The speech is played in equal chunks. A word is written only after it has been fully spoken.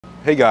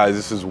Hey guys,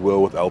 this is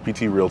Will with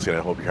LPT Realty, and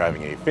I hope you're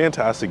having a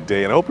fantastic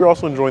day, and I hope you're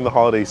also enjoying the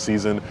holiday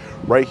season.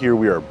 Right here,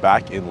 we are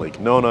back in Lake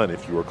Nona, and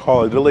if you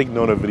recall, I did a Lake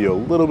Nona video a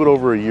little bit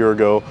over a year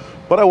ago,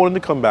 but I wanted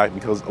to come back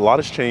because a lot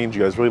has changed.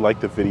 You guys really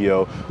liked the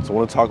video, so I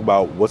want to talk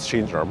about what's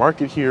changed in our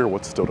market here,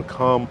 what's still to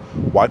come,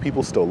 why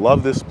people still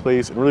love this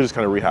place, and really just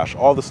kind of rehash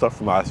all the stuff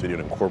from the last video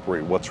and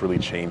incorporate what's really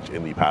changed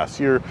in the past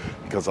year,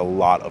 because a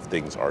lot of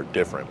things are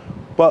different.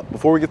 But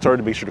before we get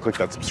started, make sure to click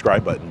that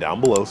subscribe button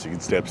down below so you can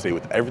stay up to date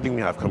with everything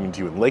we have coming to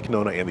you in Lake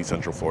Nona and the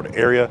Central Florida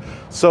area.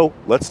 So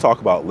let's talk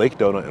about Lake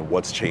Nona and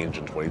what's changed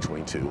in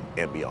 2022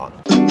 and beyond.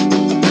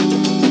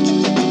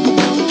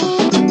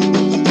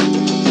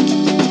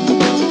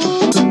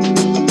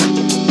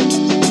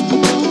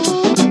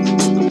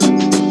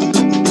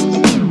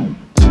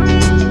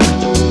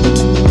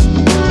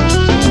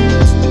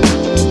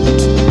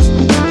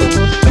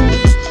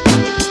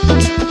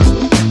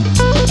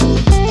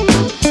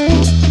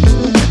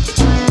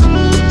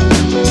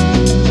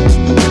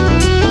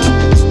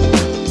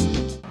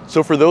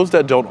 So for those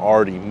that don't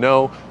already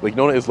know, Lake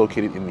Nona is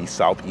located in the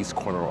southeast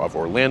corner of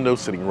Orlando,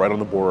 sitting right on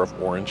the border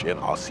of Orange and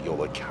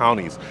Osceola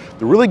counties.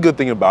 The really good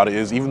thing about it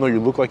is, even though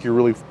you look like you're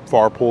really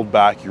far pulled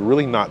back, you're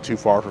really not too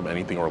far from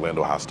anything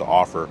Orlando has to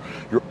offer.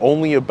 You're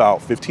only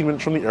about 15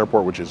 minutes from the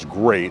airport, which is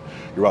great.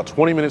 You're about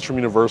 20 minutes from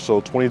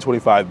Universal,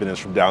 20-25 minutes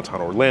from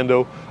downtown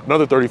Orlando,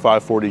 another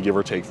 35-40 give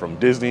or take from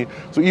Disney.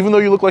 So even though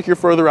you look like you're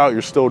further out,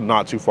 you're still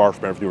not too far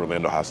from everything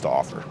Orlando has to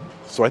offer.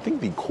 So I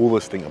think the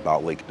coolest thing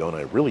about Lake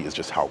Nona really is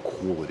just how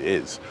cool it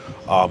is.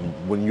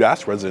 When you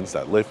ask residents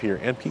that live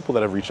here and people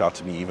that have reached out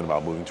to me even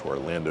about moving to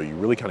Orlando, you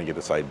really kind of get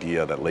this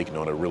idea that Lake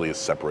Nona really is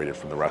separated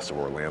from the rest of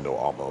Orlando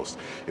almost.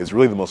 It's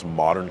really the most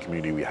modern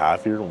community we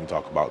have here when we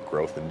talk about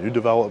growth and new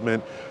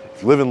development.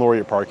 If you live in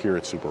Laureate Park here,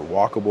 it's super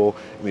walkable,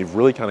 and they've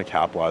really kind of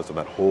capitalized on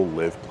that whole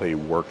live, play,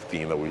 work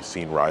theme that we've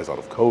seen rise out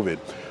of COVID.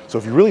 So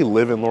if you really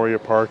live in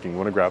Laureate Park and you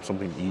want to grab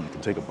something to eat, you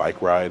can take a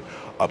bike ride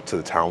up to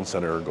the town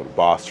center, go to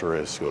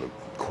Bosporus, go to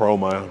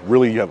Chroma.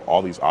 Really, you have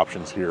all these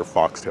options here,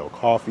 Foxtail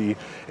Coffee,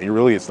 and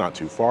really it's not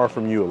too far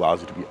from you. It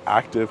allows you to be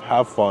active,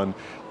 have fun,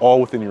 all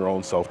within your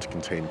own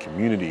self-contained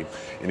community.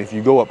 And if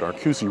you go up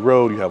Narcoossee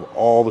Road, you have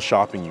all the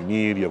shopping you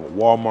need. You have a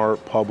Walmart,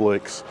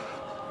 Publix,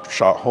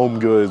 Home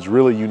Goods,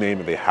 really you name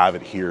it, they have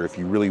it here. If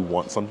you really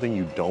want something,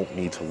 you don't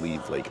need to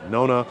leave Lake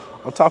Nona.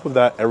 On top of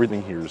that,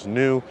 everything here is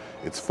new.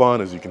 It's fun,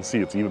 as you can see,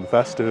 it's even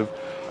festive,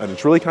 and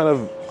it's really kind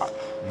of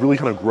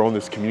grown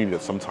this community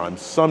that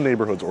sometimes some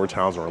neighborhoods or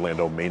towns in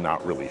Orlando may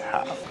not really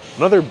have.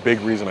 Another big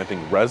reason I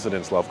think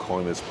residents love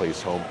calling this place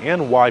home,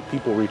 and why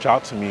people reach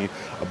out to me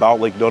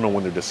about Lake Nona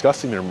when they're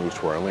discussing their moves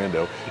to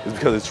Orlando, is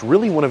because it's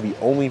really one of the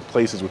only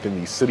places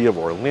within the city of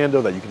Orlando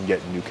that you can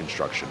get new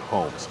construction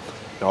homes.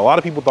 Now, a lot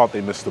of people thought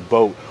they missed the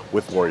boat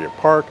with Laureate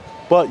Park,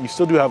 but you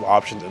still do have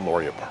options in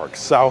Laureate Park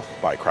South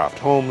by Craft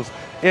Homes,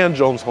 and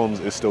Jones Homes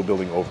is still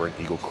building over in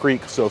Eagle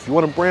Creek. So if you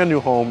want a brand new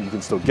home, you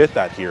can still get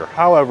that here.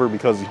 However,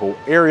 because the whole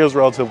area is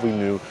relatively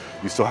new,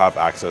 you still have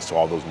access to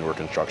all those newer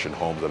construction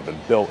homes that have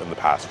been built in the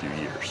past few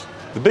years.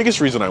 The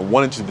biggest reason I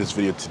wanted to do this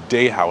video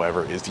today,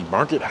 however, is the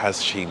market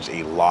has changed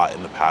a lot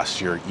in the past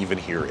year, even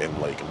here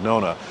in Lake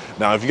Nona.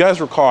 Now, if you guys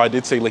recall, I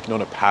did say Lake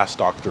Nona passed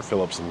Dr.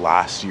 Phillips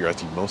last year as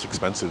the most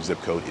expensive zip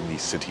code in the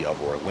city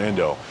of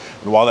Orlando.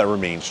 And while that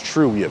remains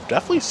true, we have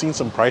definitely seen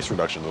some price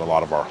reductions in a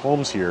lot of our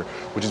homes here,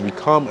 which has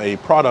become a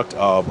product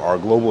of our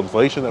global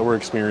inflation that we're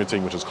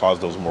experiencing, which has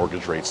caused those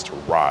mortgage rates to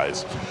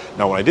rise.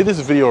 Now, when I did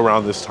this video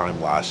around this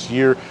time last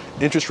year,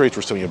 interest rates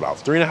were sitting at about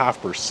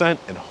 3.5%,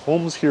 and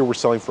homes here were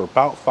selling for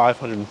about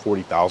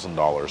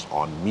 $540,000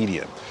 on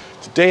median.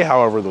 Today,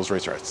 however, those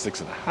rates are at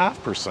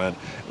 6.5%, and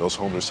those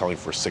homes are selling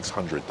for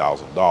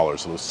 $600,000.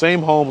 So those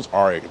same homes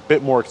are a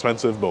bit more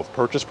expensive, both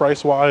purchase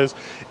price wise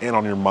and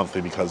on your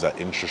monthly, because that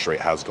interest rate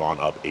has gone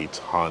up a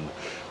ton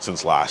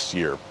since last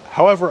year.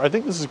 However, I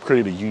think this has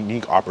created a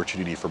unique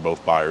opportunity for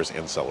both buyers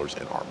and sellers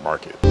in our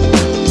market.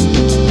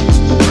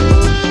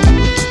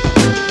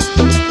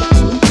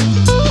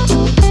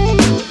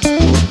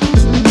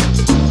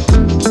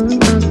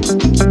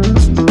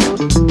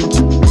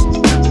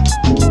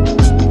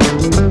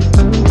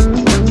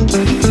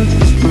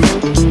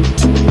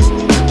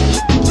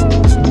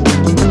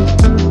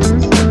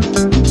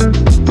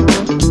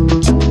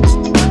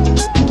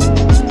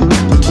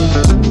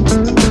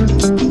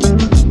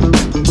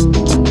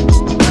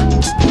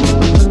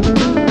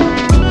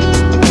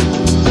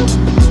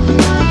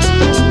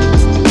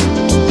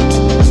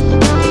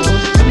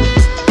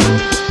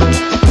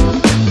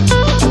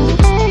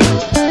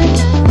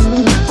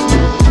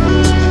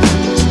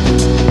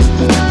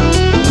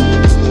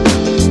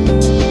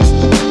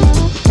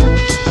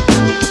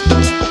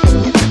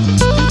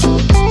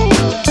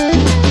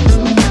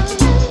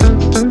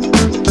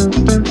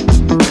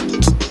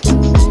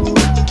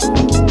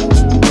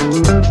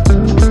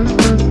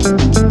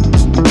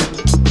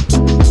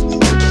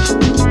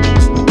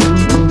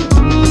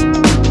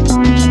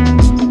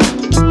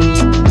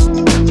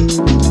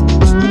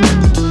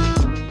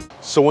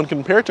 So when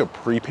compared to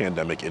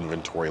pre-pandemic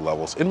inventory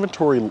levels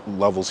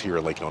here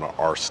at Lake Nona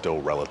are still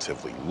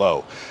relatively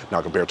low.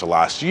 Now compared to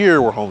last year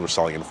where homes were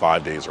selling in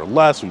 5 days or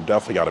less, we've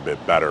definitely got a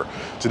bit better.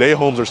 Today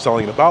homes are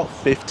selling in about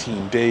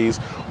 15 days,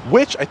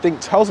 which I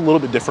think tells a little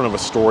bit different of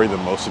a story than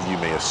most of you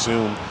may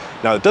assume.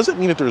 Now, it doesn't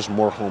mean that there's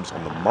more homes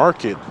on the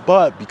market,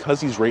 but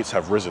because these rates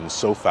have risen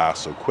so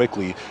fast, so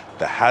quickly,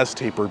 that has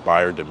tapered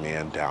buyer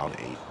demand down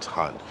a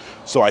ton.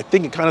 So I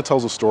think it kind of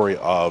tells a story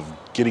of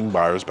getting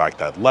buyers back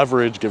that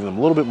leverage, giving them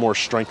a little bit more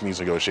strength in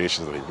these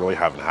negotiations that they really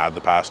haven't had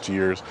the past 2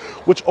 years,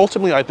 which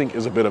ultimately I think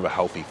is a bit of a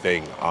healthy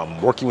thing.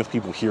 Working with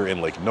people here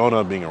in Lake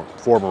Nona, being a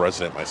former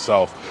resident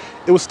myself,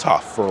 it was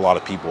tough for a lot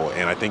of people.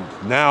 And I think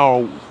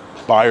now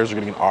buyers are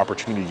getting an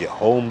opportunity to get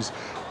homes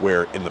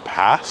where in the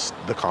past,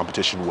 the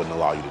competition wouldn't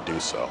allow you to do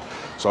so.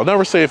 So I'll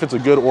never say if it's a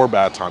good or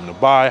bad time to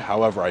buy.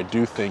 However, I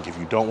do think if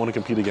you don't want to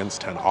compete against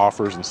 10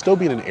 offers and still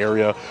be in an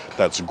area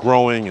that's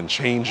growing and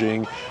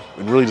changing,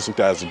 and really just looked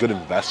at as a good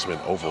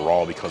investment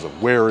overall because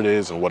of where it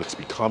is and what it's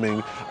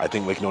becoming, I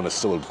think Lake Nona is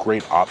still a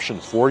great option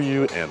for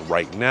you, and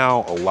right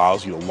now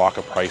allows you to lock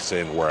a price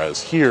in,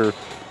 whereas here,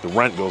 the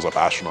rent goes up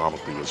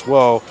astronomically as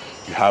well.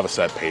 You have a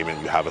set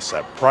payment, you have a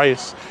set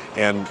price,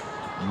 and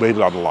later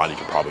down the line, you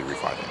can probably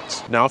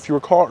refinance. Now, if you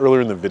recall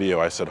earlier in the video,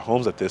 I said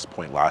homes at this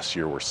point last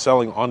year were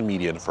selling on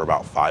median for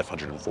about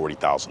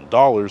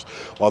 $540,000,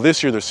 while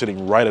this year they're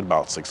sitting right at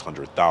about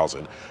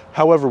 $600,000.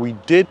 However, we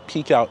did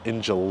peak out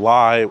in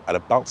July at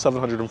about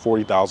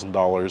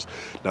 $740,000.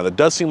 Now, that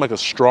does seem like a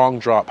strong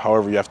drop.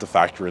 However, you have to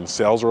factor in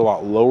sales are a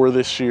lot lower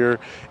this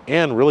year,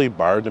 and really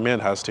buyer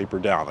demand has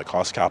tapered down. The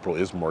cost of capital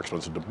is more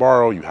expensive to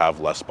borrow. You have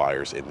less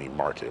buyers in the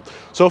market.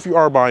 So if you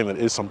are buying, that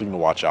is something to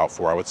watch out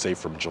for. I would say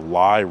from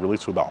July really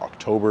to about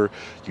October,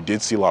 you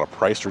did see a lot of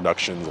price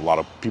reductions, a lot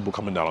of people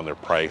coming down on their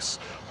price,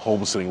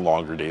 homes sitting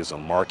longer days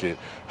on market.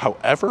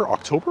 However,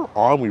 October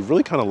on, we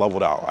really kind of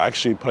leveled out. I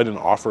actually put in an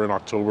offer in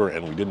October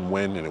and we didn't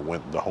win,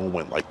 and the home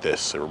went like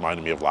this. It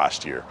reminded me of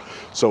last year.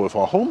 So if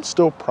a home's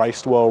still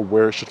priced well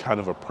where it should kind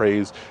of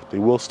appraise, they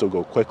will still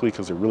go quickly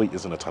because there really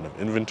isn't a ton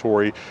of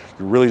inventory.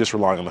 You're really just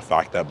relying on the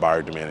fact that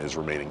buyer demand is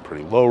remaining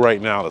pretty low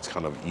right now. That's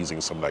kind of easing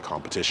some of that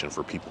competition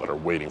for people that are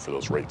waiting for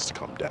those rates to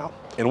come down.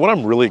 And what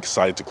I'm really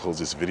excited to close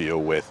this video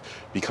with,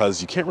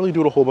 because you can't really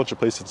do it a whole bunch of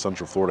places in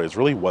Central Florida, is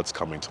really what's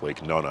coming to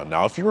Lake Nona.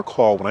 Now, if you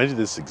recall, when I did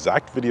this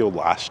exact video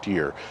last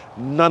year,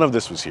 none of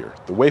this was here.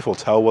 The Wave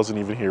Hotel wasn't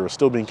even here. It was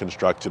still being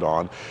constructed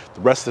on.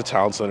 The rest of the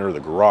town center, the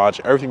garage,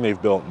 everything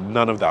they've built,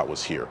 none of that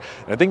was here.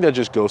 And I think that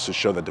just goes to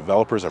show that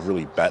developers have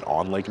really bet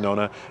on Lake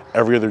Nona.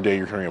 Every other day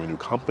you're hearing of a new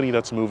company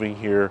that's moving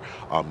here,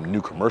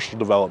 new commercial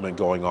development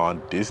going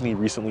on. Disney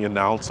recently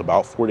announced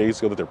about 4 days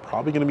ago that they're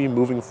probably going to be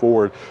moving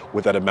forward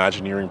with that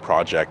Imagineering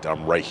project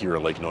right here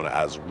in Lake Nona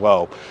as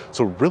well.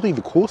 So really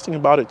the coolest thing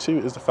about it too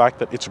is the fact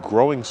that it's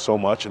growing so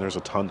much and there's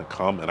a ton to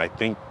come. And I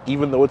think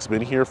even though it's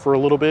been here for a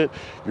little bit,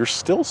 you're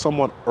still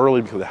somewhat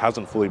early because it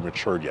hasn't fully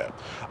matured yet.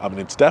 And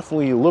it's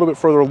definitely a little bit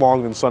further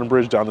along than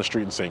Sunbridge down the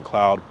street in St.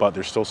 Cloud, but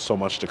there's still so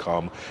much to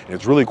come. And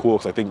it's really cool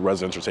because I think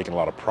residents are taking a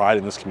lot of pride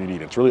in this community,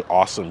 and it's really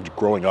awesome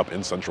growing up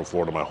in Central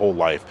Florida my whole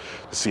life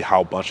to see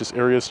how much this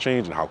area has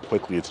changed and how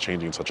quickly it's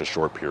changing in such a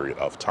short period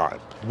of time.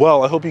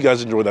 Well, I hope you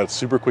guys enjoyed that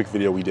super quick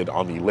video we did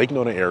on the Lake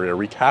Nona area,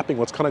 recapping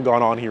what's kind of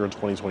gone on here in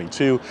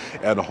 2022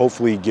 and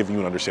hopefully giving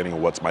you an understanding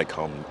of what's might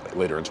come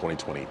later in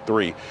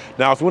 2023.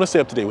 Now, if you want to stay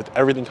up to date with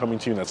everything coming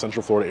to you in that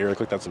Central Florida area,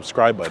 click that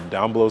subscribe button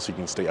down below so you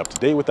can stay up to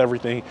date with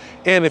everything.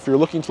 And if you're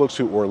looking to look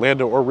to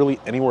Orlando or really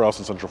anywhere else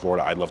in Central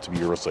Florida, I'd love to be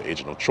your real estate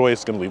agent of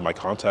choice. Going to leave my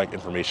contact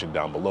information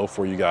down below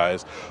for you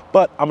guys,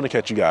 but I'm going to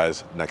catch you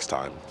guys next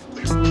time.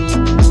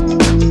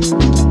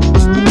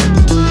 Later.